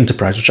 apart from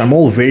enterprise, which I'm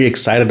all very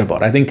excited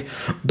about, I think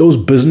those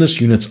business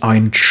units are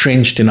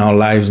entrenched in our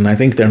lives, and I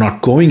think they're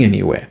not going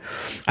anywhere.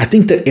 I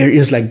think that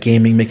areas like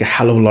gaming make a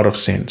hell of a lot of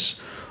sense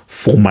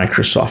for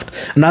Microsoft.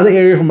 Another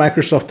area for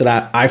Microsoft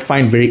that I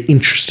find very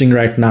interesting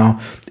right now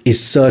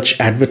is search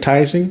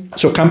advertising.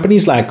 So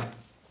companies like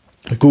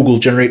Google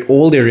generate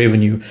all their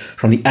revenue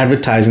from the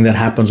advertising that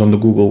happens on the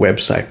Google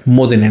website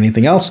more than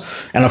anything else.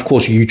 And of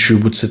course,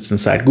 YouTube, which sits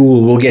inside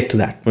Google. We'll get to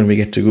that when we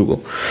get to Google.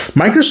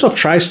 Microsoft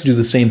tries to do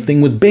the same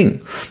thing with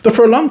Bing. But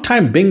for a long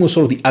time, Bing was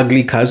sort of the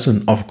ugly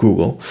cousin of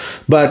Google.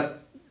 But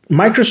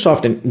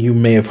Microsoft, and you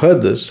may have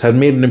heard this, have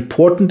made an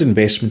important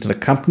investment in a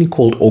company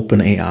called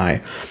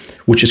OpenAI,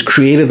 which has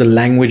created the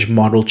language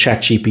model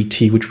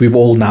ChatGPT, which we've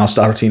all now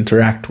started to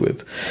interact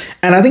with.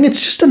 And I think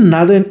it's just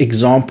another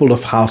example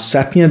of how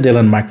Satya Nadella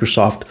and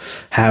Microsoft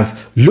have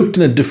looked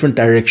in a different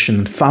direction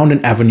and found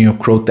an avenue of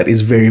growth that is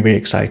very, very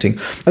exciting.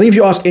 I think if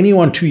you ask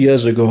anyone 2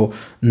 years ago,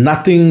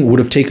 nothing would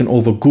have taken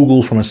over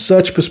Google from a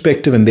search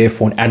perspective and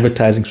therefore an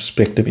advertising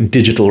perspective in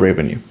digital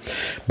revenue.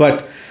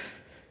 But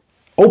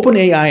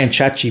OpenAI and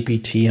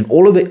ChatGPT and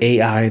all of the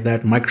AI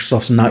that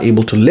Microsoft's now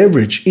able to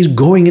leverage is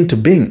going into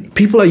Bing.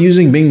 People are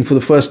using Bing for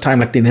the first time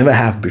like they never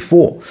have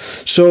before.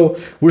 So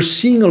we're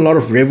seeing a lot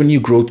of revenue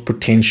growth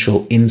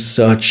potential in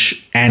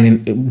search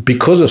and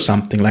because of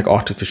something like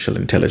artificial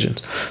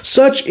intelligence.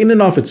 Search in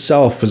and of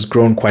itself has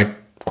grown quite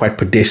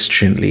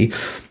pedestrianly.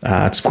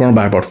 It's grown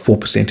by about 4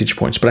 percentage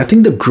points. But I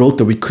think the growth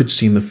that we could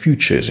see in the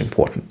future is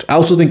important. I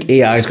also think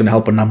AI is going to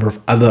help a number of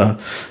other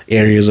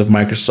areas of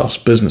Microsoft's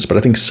business, but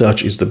I think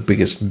search is the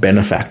biggest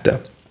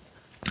benefactor.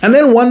 And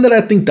then one that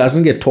I think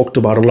doesn't get talked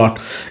about a lot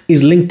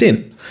is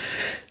LinkedIn.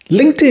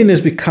 LinkedIn has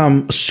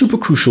become a super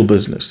crucial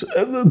business.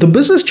 The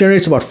business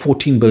generates about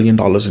 $14 billion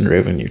in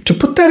revenue. To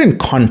put that in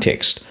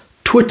context,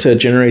 Twitter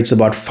generates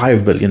about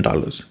 $5 billion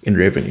in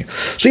revenue.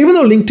 So even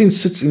though LinkedIn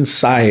sits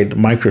inside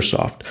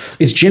Microsoft,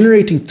 it's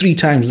generating 3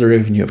 times the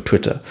revenue of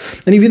Twitter.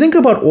 And if you think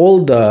about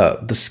all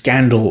the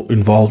scandal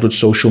involved with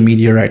social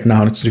media right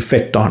now and its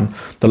effect on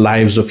the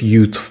lives of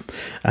youth,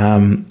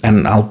 and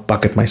I'll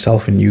bucket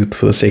myself in youth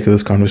for the sake of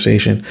this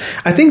conversation,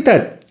 I think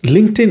that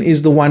LinkedIn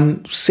is the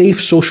one safe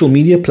social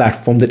media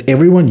platform that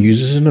everyone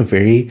uses in a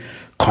very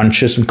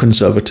conscious and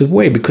conservative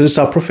way because it's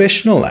our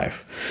professional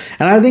life.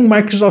 And I think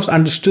Microsoft's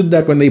understood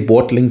that when they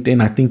bought LinkedIn.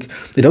 I think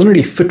it doesn't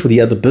really fit with the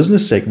other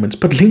business segments,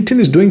 but LinkedIn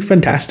is doing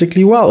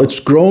fantastically well.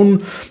 It's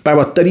grown by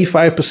about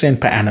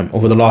 35% per annum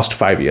over the last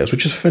 5 years,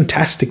 which is a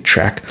fantastic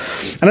track.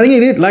 And I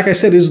think it, like I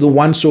said, is the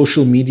one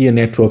social media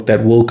network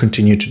that will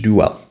continue to do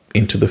well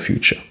into the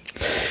future.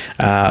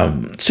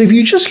 So if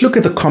you just look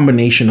at the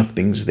combination of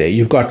things there,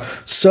 you've got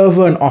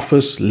server and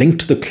office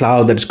linked to the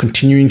cloud that is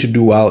continuing to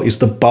do well, is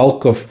the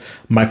bulk of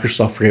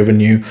Microsoft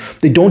revenue.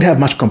 They don't have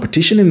much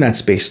competition in that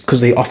space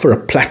because they offer a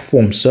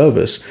platform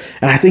service.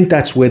 And I think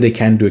that's where they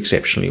can do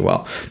exceptionally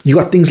well. You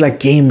got things like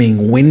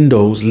gaming,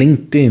 Windows,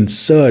 LinkedIn,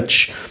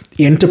 search,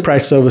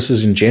 enterprise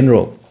services in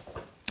general,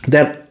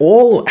 that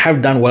all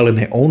have done well in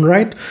their own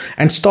right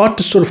and start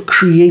to sort of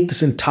create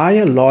this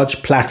entire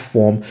large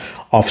platform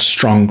of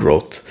strong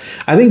growth.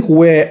 I think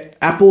where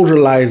Apple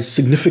relies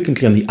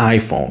significantly on the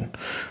iPhone,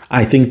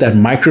 I think that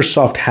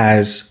Microsoft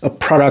has a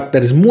product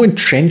that is more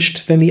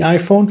entrenched than the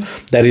iPhone,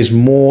 that is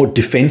more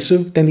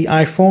defensive than the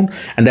iPhone,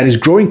 and that is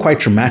growing quite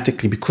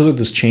dramatically because of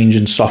this change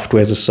in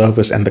software as a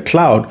service and the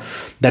cloud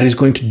that is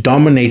going to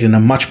dominate in a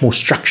much more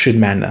structured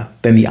manner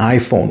than the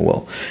iPhone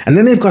will. And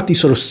then they've got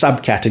these sort of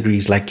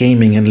subcategories like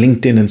gaming and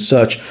LinkedIn and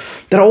search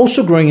that are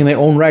also growing in their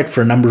own right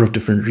for a number of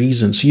different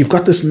reasons. So you've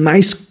got this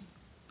nice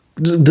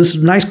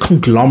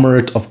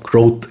conglomerate of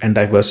growth and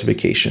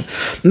diversification.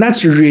 And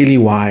that's really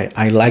why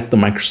I like the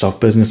Microsoft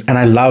business, and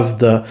I love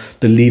the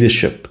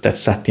leadership that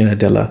Satya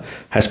Nadella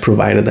has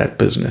provided that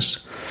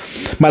business.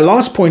 My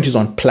last point is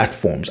on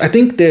platforms. I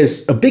think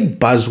there's a big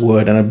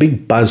buzzword and a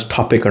big buzz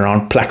topic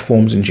around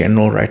platforms in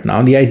general right now.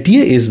 And the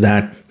idea is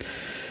that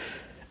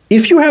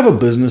if you have a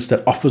business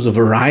that offers a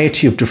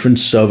variety of different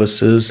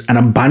services and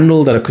a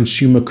bundle that a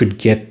consumer could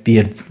get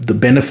the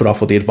benefit of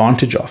or the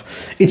advantage of,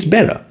 it's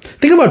better.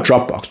 Think about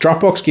Dropbox.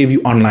 Dropbox gave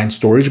you online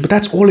storage, but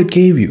that's all it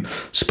gave you.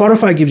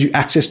 Spotify gives you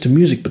access to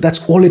music, but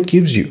that's all it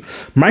gives you.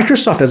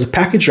 Microsoft as a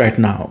package right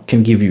now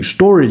can give you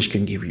storage,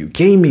 can give you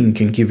gaming,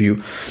 can give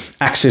you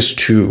access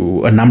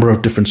to a number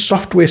of different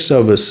software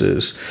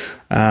services.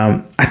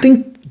 I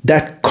think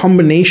that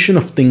combination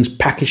of things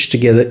packaged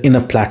together in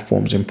a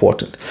platform is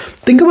important.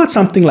 Think about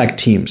something like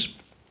Teams.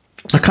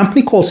 A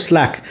company called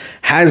Slack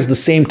has the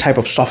same type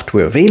of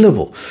software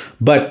available,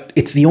 but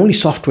it's the only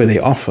software they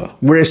offer.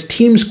 Whereas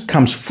Teams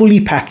comes fully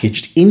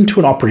packaged into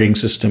an operating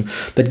system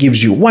that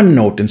gives you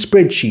OneNote and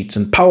spreadsheets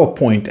and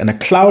PowerPoint and a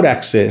cloud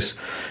access.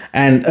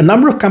 And a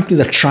number of companies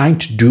are trying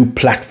to do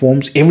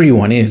platforms.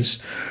 Everyone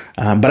is.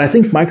 But I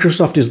think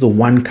Microsoft is the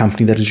one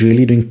company that is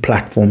really doing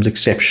platforms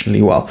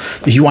exceptionally well.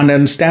 If you want to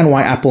understand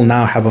why Apple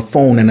now have a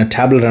phone and a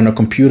tablet and a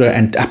computer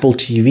and Apple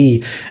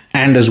TV,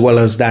 and as well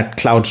as that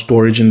cloud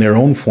storage in their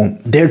own form,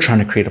 they're trying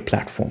to create a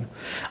platform.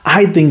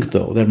 I think,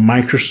 though, that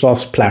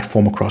Microsoft's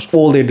platform across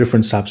all their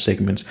different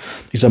subsegments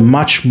is a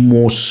much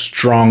more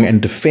strong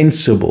and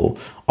defensible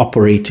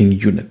operating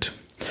unit.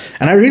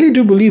 And I really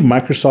do believe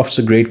Microsoft's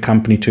a great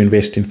company to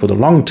invest in for the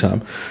long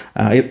term.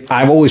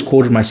 I've always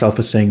quoted myself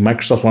as saying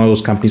Microsoft's one of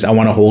those companies I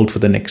want to hold for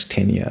the next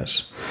 10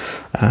 years.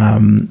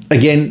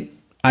 Again,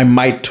 I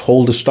might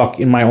hold a stock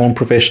in my own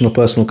professional,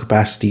 personal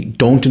capacity.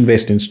 Don't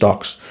invest in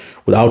stocks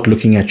without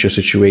looking at your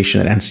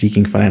situation and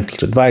seeking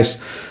financial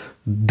advice.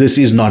 This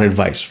is not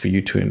advice for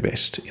you to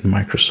invest in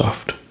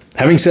Microsoft.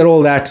 Having said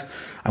all that,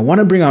 I want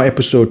to bring our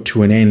episode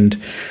to an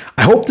end.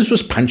 I hope this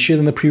was punchier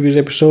than the previous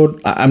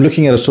episode. I'm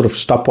looking at a sort of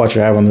stopwatch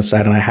I have on the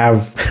side, and I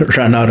have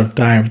run out of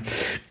time.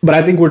 But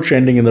I think we're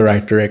trending in the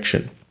right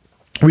direction.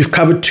 We've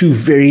covered two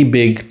very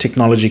big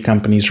technology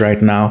companies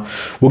right now.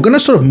 We're going to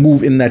sort of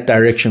move in that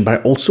direction, but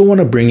I also want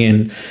to bring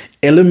in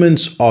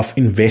elements of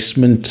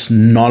investment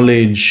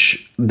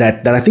knowledge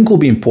that I think will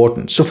be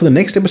important. So for the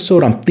next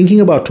episode, I'm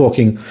thinking about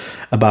talking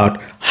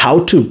about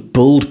how to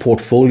build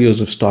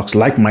portfolios of stocks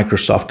like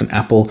Microsoft and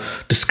Apple,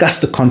 discuss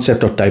the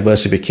concept of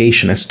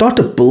diversification, and start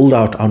to build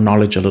out our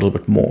knowledge a little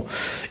bit more.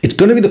 It's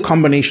going to be the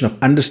combination of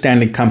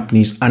understanding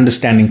companies,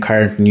 understanding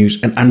current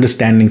news, and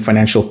understanding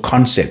financial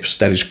concepts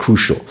that is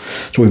crucial.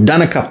 So we've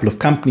done a couple of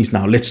companies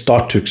now. Let's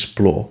start to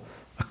explore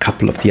a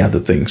couple of the other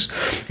things.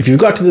 If you've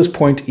got to this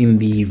point in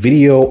the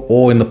video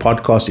or in the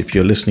podcast, if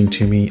you're listening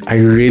to me, I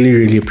really,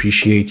 really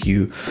appreciate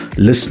you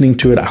listening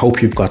to it. I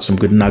hope you've got some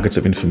good nuggets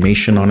of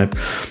information on it.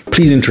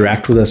 Please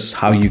interact with us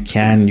how you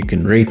can. You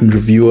can rate and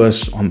review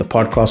us on the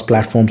podcast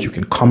platforms. You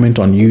can comment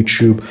on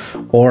YouTube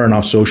or on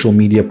our social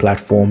media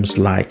platforms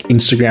like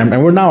Instagram.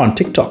 And we're now on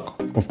TikTok,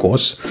 of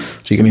course,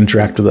 so you can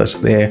interact with us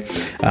there.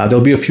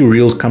 There'll be a few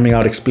reels coming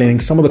out explaining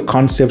some of the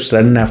concepts that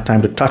I didn't have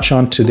time to touch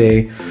on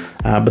today,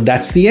 but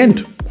that's the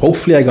end.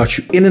 Hopefully I got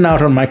you in and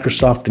out on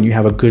Microsoft and you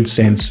have a good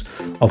sense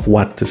of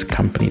what this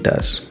company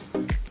does.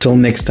 Till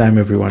next time,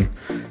 everyone,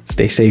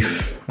 stay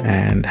safe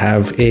and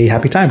have a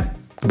happy time.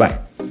 Goodbye.